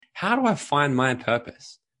how do I find my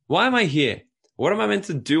purpose? Why am I here? What am I meant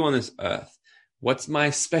to do on this earth? What's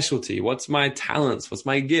my specialty? What's my talents? What's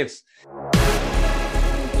my gifts?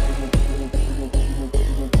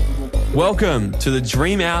 Welcome to the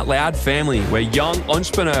Dream Out Loud family, where young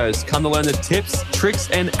entrepreneurs come to learn the tips,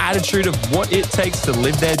 tricks, and attitude of what it takes to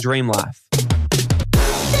live their dream life.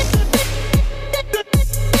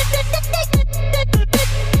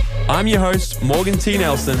 I'm your host, Morgan T.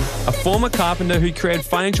 Nelson, a former carpenter who created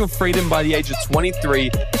financial freedom by the age of 23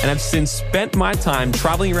 and have since spent my time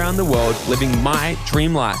traveling around the world living my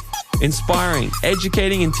dream life, inspiring,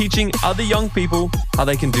 educating, and teaching other young people how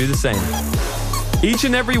they can do the same. Each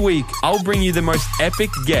and every week, I'll bring you the most epic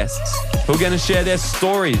guests who are going to share their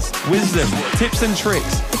stories, wisdom, tips, and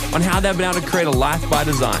tricks on how they've been able to create a life by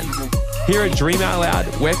design. Here at Dream Out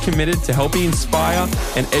Loud, we're committed to helping inspire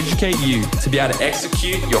and educate you to be able to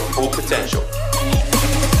execute your full potential.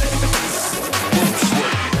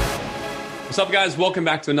 What's up, guys? Welcome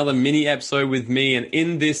back to another mini episode with me. And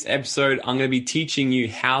in this episode, I'm going to be teaching you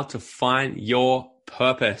how to find your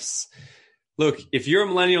purpose. Look, if you're a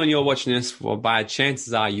millennial and you're watching this, well, by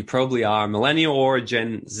chances are you probably are a millennial or a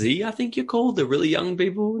Gen Z, I think you're called, the really young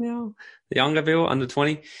people now, the younger people under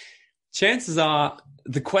 20. Chances are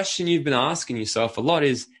the question you've been asking yourself a lot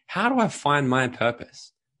is, how do I find my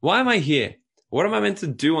purpose? Why am I here? What am I meant to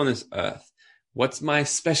do on this earth? What's my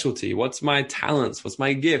specialty? What's my talents? What's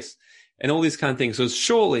my gifts? And all these kind of things. So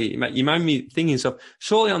surely, you might be thinking to yourself,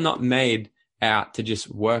 surely I'm not made out to just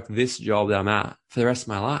work this job that I'm at for the rest of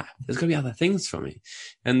my life. There's got to be other things for me.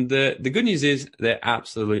 And the good news is there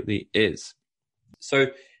absolutely is. So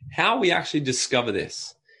how we actually discover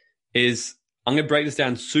this is, I'm going to break this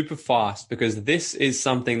down super fast because this is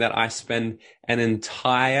something that I spend an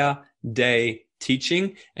entire day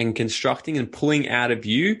teaching and constructing and pulling out of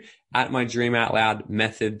you at my Dream Out Loud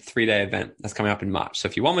Method 3-day event that's coming up in March. So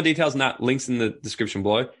if you want more details on that, links in the description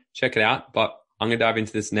below, check it out. But I'm going to dive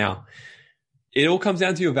into this now. It all comes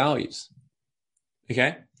down to your values.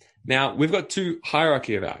 Okay. Now we've got two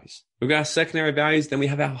hierarchy of values. We've got our secondary values, then we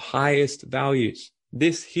have our highest values.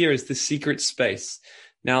 This here is the secret space.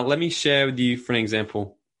 Now, let me share with you, for an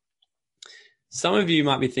example. Some of you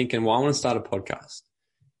might be thinking, well, I want to start a podcast.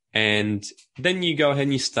 And then you go ahead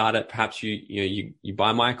and you start it. Perhaps you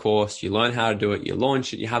buy my course, you learn how to do it, you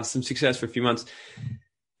launch it, you have some success for a few months.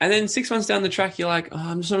 And then 6 months down the track, you're like, oh,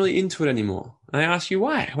 I'm just not really into it anymore. And I ask you,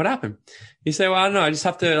 why? What happened? You say, well, I don't know. I just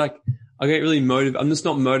have to I get really motivated. I'm just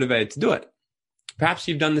not motivated to do it. Perhaps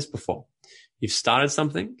you've done this before. You've started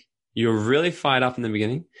something. You're really fired up in the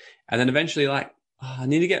beginning. And then eventually oh, I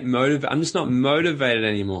need to get motivated. I'm just not motivated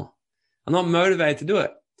anymore. I'm not motivated to do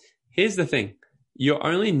it. Here's the thing. You're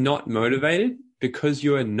only not motivated because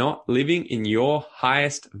you are not living in your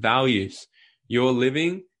highest values. You're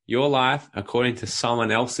living your life according to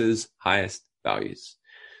someone else's highest values.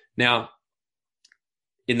 Now,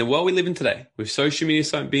 in the world we live in today, with social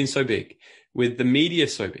media being so big, with the media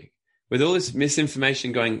so big, with all this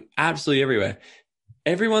misinformation going absolutely everywhere,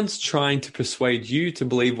 everyone's trying to persuade you to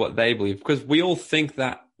believe what they believe because we all think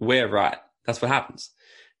that we're right. That's what happens.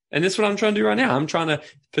 And that's what I'm trying to do right now. I'm trying to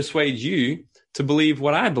persuade you to believe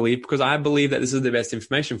what I believe because I believe that this is the best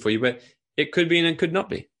information for you, but it could be and it could not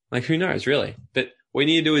be. Who knows, really? But what you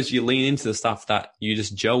need to do is you lean into the stuff that you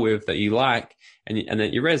just gel with, that you like, and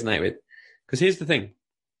that you resonate with. Because here's the thing.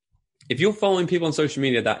 If you're following people on social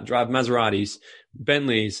media that drive Maseratis,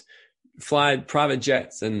 Bentleys, fly private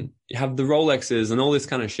jets, and have the Rolexes and all this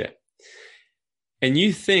kind of shit, and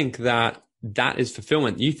you think that is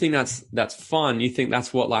fulfillment, you think that's fun, you think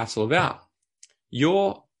that's what life's all about,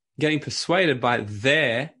 you're getting persuaded by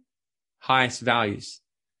their highest values.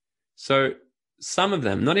 So some of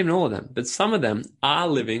them, not even all of them, but some of them are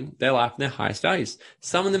living their life in their highest values.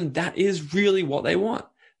 Some of them, that is really what they want.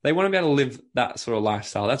 They want to be able to live that sort of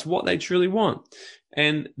lifestyle. That's what they truly want.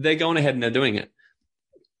 And they're going ahead and they're doing it.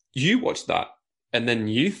 You watch that and then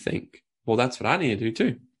you think, well, that's what I need to do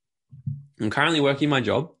too. I'm currently working my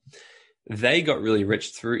job. They got really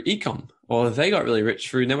rich through e-com, or they got really rich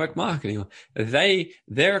through network marketing, or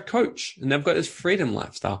they're a coach and they've got this freedom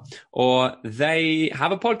lifestyle, or they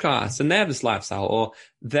have a podcast and they have this lifestyle, or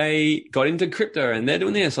they got into crypto and they're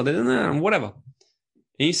doing this, or they're doing that, and whatever.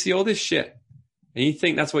 And you see all this shit and you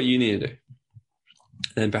think that's what you need to do.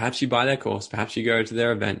 And then perhaps you buy their course, perhaps you go to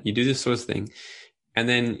their event, you do this sort of thing, and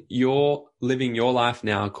then you're living your life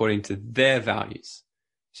now according to their values.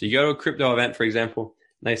 So you go to a crypto event, for example,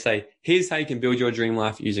 and they say, here's how you can build your dream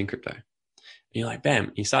life using crypto. And you're like,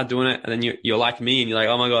 bam, you start doing it. And then you're like me and you're like,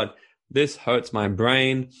 oh my God, this hurts my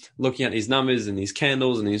brain looking at these numbers and these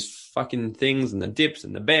candles and these fucking things and the dips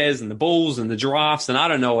and the bears and the bulls and the giraffes. And I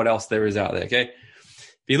don't know what else there is out there. Okay.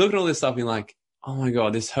 you look at all this stuff and you're like, oh my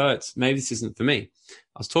God, this hurts. Maybe this isn't for me.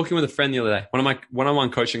 I was talking with a friend the other day, one of my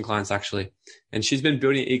one-on-one coaching clients actually, and she's been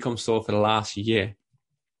building an e-com store for the last year.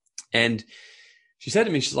 And she said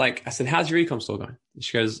to me, she's like, I said, how's your e-com store going? And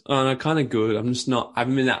she goes, oh no, kind of good. I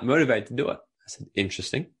haven't been that motivated to do it. I said,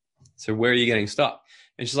 interesting. So where are you getting stuck?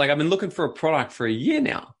 And she's like, I've been looking for a product for a year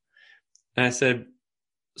now. And I said,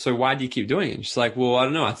 so why do you keep doing it? And she's like, well, I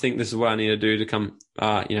don't know. I think this is what I need to do to come,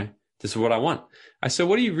 this is what I want. I said,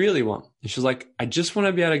 what do you really want? And she's like, I just want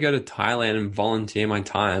to be able to go to Thailand and volunteer my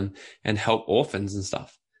time and help orphans and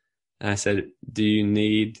stuff. And I said, do you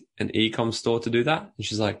need an e-com store to do that? And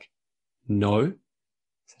she's like, no. I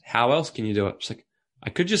said, how else can you do it? She's like,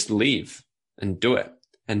 I could just leave and do it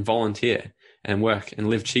and volunteer and work and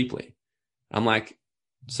live cheaply. I'm like,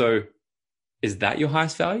 so is that your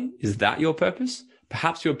highest value? Is that your purpose?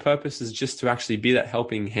 Perhaps your purpose is just to actually be that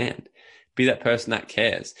helping hand, be that person that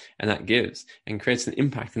cares and that gives and creates an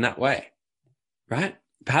impact in that way, right?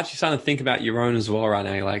 Perhaps you're starting to think about your own as well right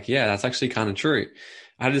now. You're like, yeah, that's actually kind of true.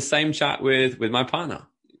 I had the same chat with my partner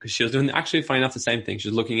because she was doing actually funny enough the same thing. She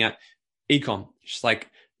was looking at e-com. She's like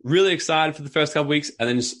really excited for the first couple of weeks and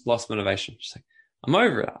then just lost motivation. She's like, I'm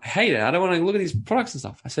over it. I hate it. I don't want to look at these products and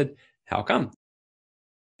stuff. I said, how come?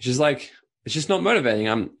 She's like, it's just not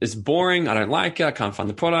motivating. It's boring. I don't like it. I can't find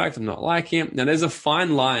the product. I'm not liking it. Now there's a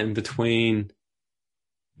fine line between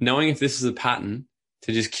knowing if this is a pattern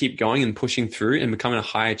to just keep going and pushing through and becoming a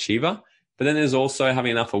high achiever. But then there's also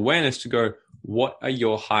having enough awareness to go, what are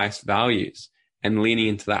your highest values? And leaning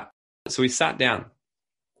into that. So we sat down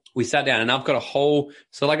and I've got a whole,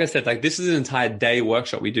 so like I said, like this is an entire day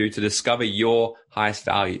workshop we do to discover your highest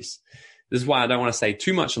values. This is why I don't want to say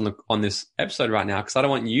too much on this episode right now, because I don't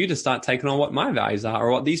want you to start taking on what my values are or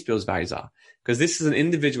what these people's values are. Because this is an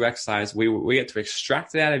individual exercise. We get to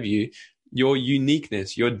extract it out of you, your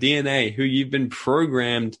uniqueness, your DNA, who you've been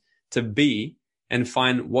programmed to be, and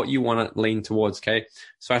find what you want to lean towards, okay?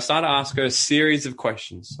 So I started to ask her a series of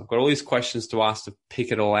questions. I've got all these questions to ask to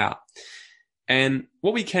pick it all out. And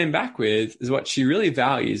what we came back with is what she really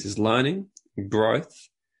values is learning, growth,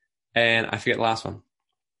 and I forget the last one.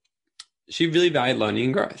 She really valued learning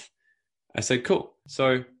and growth. I said, cool.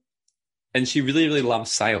 So, and she really, really loves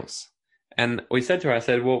sales. And we said to her, I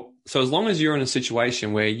said, well, so as long as you're in a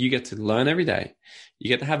situation where you get to learn every day, you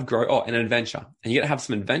get to have growth, an adventure, and you get to have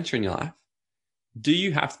some adventure in your life, do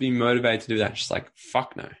you have to be motivated to do that? She's like,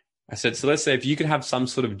 fuck no. I said, so let's say if you could have some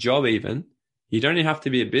sort of job even, you don't even have to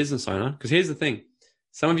be a business owner. Because here's the thing.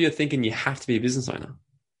 Some of you are thinking you have to be a business owner.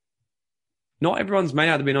 Not everyone's made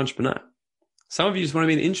out to be an entrepreneur. Some of you just want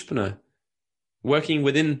to be an entrepreneur. Working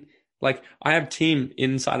within, like I have team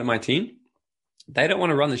inside of my team. They don't want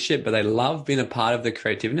to run the ship, but they love being a part of the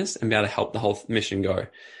creativeness and be able to help the whole mission go.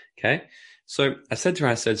 Okay. So I said to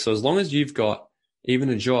her, so as long as you've got even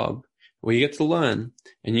a job where you get to learn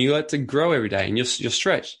and you get to grow every day and you're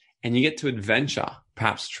stretched and you get to adventure,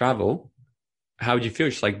 perhaps travel, how would you feel?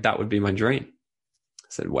 She's like, that would be my dream. I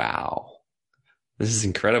said, wow, this is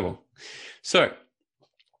incredible. So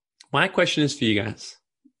my question is for you guys.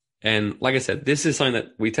 And like I said, this is something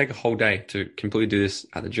that we take a whole day to completely do this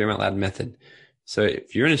at the Dream Out Loud method. So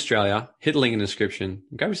if you're in Australia, hit the link in the description,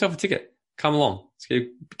 grab yourself a ticket, come along. It's going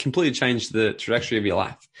to completely change the trajectory of your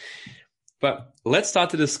life. But let's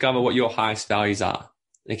start to discover what your highest values are.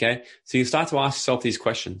 Okay. So you start to ask yourself these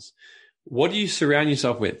questions. What do you surround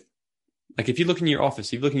yourself with? Like if you look in your office,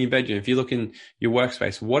 if you look in your bedroom, if you look in your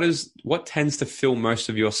workspace, what tends to fill most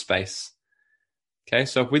of your space? Okay.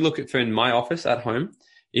 So if we look at in my office at home,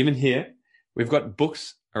 even here, we've got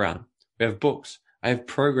books around. We have books. I have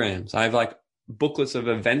programs. I have like booklets of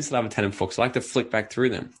events that I've attended for, because I like to flick back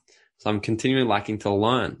through them. So I'm continually liking to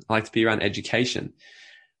learn. I like to be around education.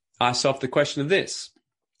 Ask yourself the question of this.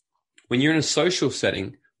 When you're in a social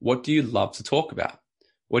setting, what do you love to talk about?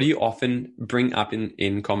 What do you often bring up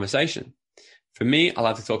in conversation? For me, I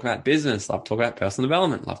love to talk about business. I love to talk about personal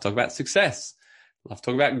development. I love to talk about success. I love to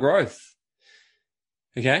talk about growth.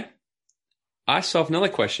 Okay? Ask yourself another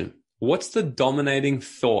question. What's the dominating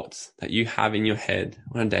thoughts that you have in your head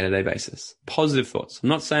on a day-to-day basis? Positive thoughts. I'm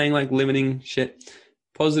not saying like limiting shit.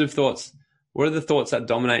 Positive thoughts. What are the thoughts that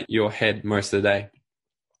dominate your head most of the day?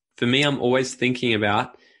 For me, I'm always thinking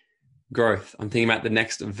about growth. I'm thinking about the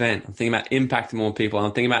next event. I'm thinking about impacting more people.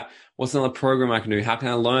 I'm thinking about what's another program I can do? How can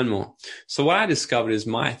I learn more? So what I discovered is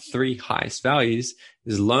my 3 highest values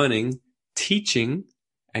is learning, teaching,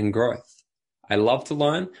 and growth. I love to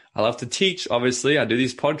learn. I love to teach. Obviously, I do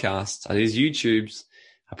these podcasts. I do these YouTubes.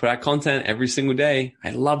 I put out content every single day.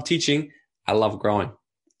 I love teaching. I love growing.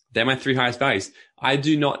 They're my 3 highest values. I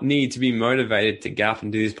do not need to be motivated to get up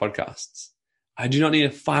and do these podcasts. I do not need to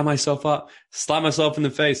fire myself up, slap myself in the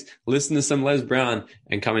face, listen to some Les Brown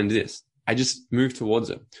and come into this. I just move towards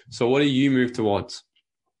it. So what do you move towards?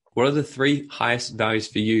 What are the 3 highest values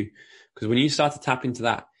for you? Because when you start to tap into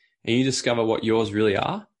that and you discover what yours really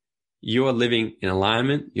are, you are living in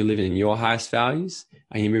alignment, you're living in your highest values,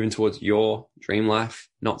 and you're moving towards your dream life,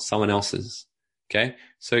 not someone else's. Okay?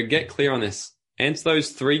 So get clear on this. Answer those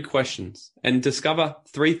 3 questions and discover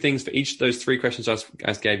 3 things for each of those 3 questions I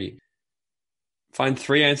just gave you. Find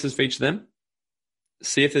 3 answers for each of them.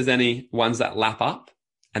 See if there's any ones that lap up,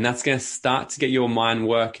 and that's going to start to get your mind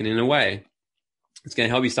working in a way. It's going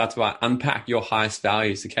to help you start to unpack your highest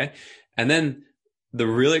values, okay? And then the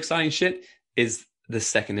really exciting shit is the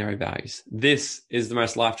secondary values. This is the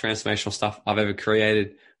most life transformational stuff I've ever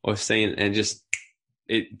created or seen, and just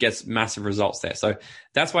it gets massive results there. So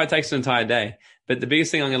that's why it takes an entire day. But the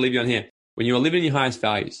biggest thing I'm going to leave you on here, when you are living in your highest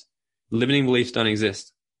values, limiting beliefs don't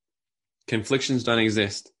exist. Conflictions don't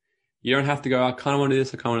exist. You don't have to go, I kind of want to do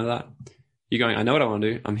this, I kind of want to do that. You're going, I know what I want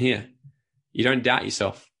to do. I'm here. You don't doubt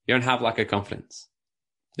yourself. You don't have lack of confidence.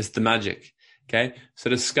 It's the magic. Okay. So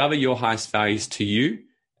discover your highest values to you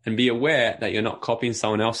and be aware that you're not copying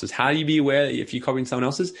someone else's. How do you be aware that if you're copying someone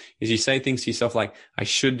else's? Is you say things to yourself like, I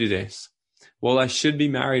should do this. Well, I should be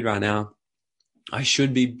married right now. I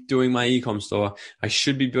should be doing my e-com store. I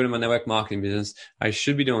should be building my network marketing business. I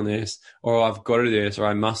should be doing this, or I've got to do this, or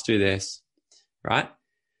I must do this, right?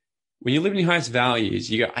 When you live in your highest values,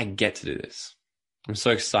 you go, I get to do this. I'm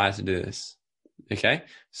so excited to do this. Okay.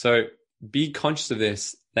 So be conscious of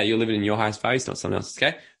this, that you're living in your highest values, not someone else's.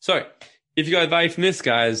 Okay. So if you got value from this,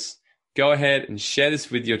 guys, go ahead and share this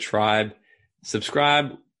with your tribe.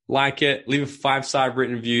 Subscribe, like it, leave a 5-star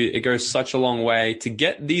written review. It goes such a long way to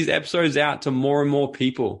get these episodes out to more and more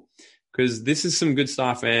people, because this is some good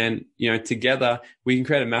stuff. And, together we can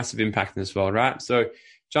create a massive impact in this world, right? So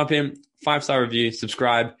jump in, 5-star review,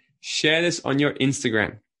 subscribe, share this on your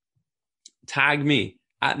Instagram. Tag me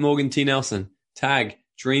at Morgan T. Nelson, tag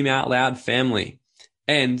Dream Out Loud Family,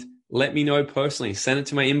 and let me know personally. Send it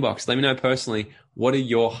to my inbox. Let me know personally, what are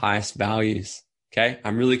your highest values? Okay.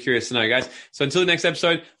 I'm really curious to know, guys. So until the next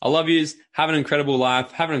episode, I love yous. Have an incredible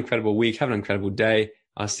life. Have an incredible week. Have an incredible day.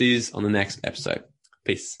 I'll see you on the next episode.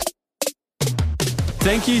 Peace.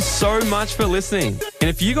 Thank you so much for listening. And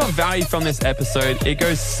if you got value from this episode, it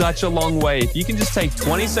goes such a long way. If you can just take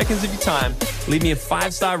 20 seconds of your time, leave me a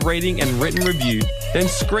 5-star rating and written review, then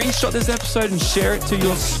screenshot this episode and share it to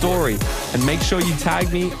your story. And make sure you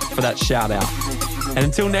tag me for that shout out. And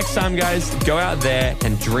until next time, guys, go out there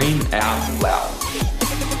and dream out loud.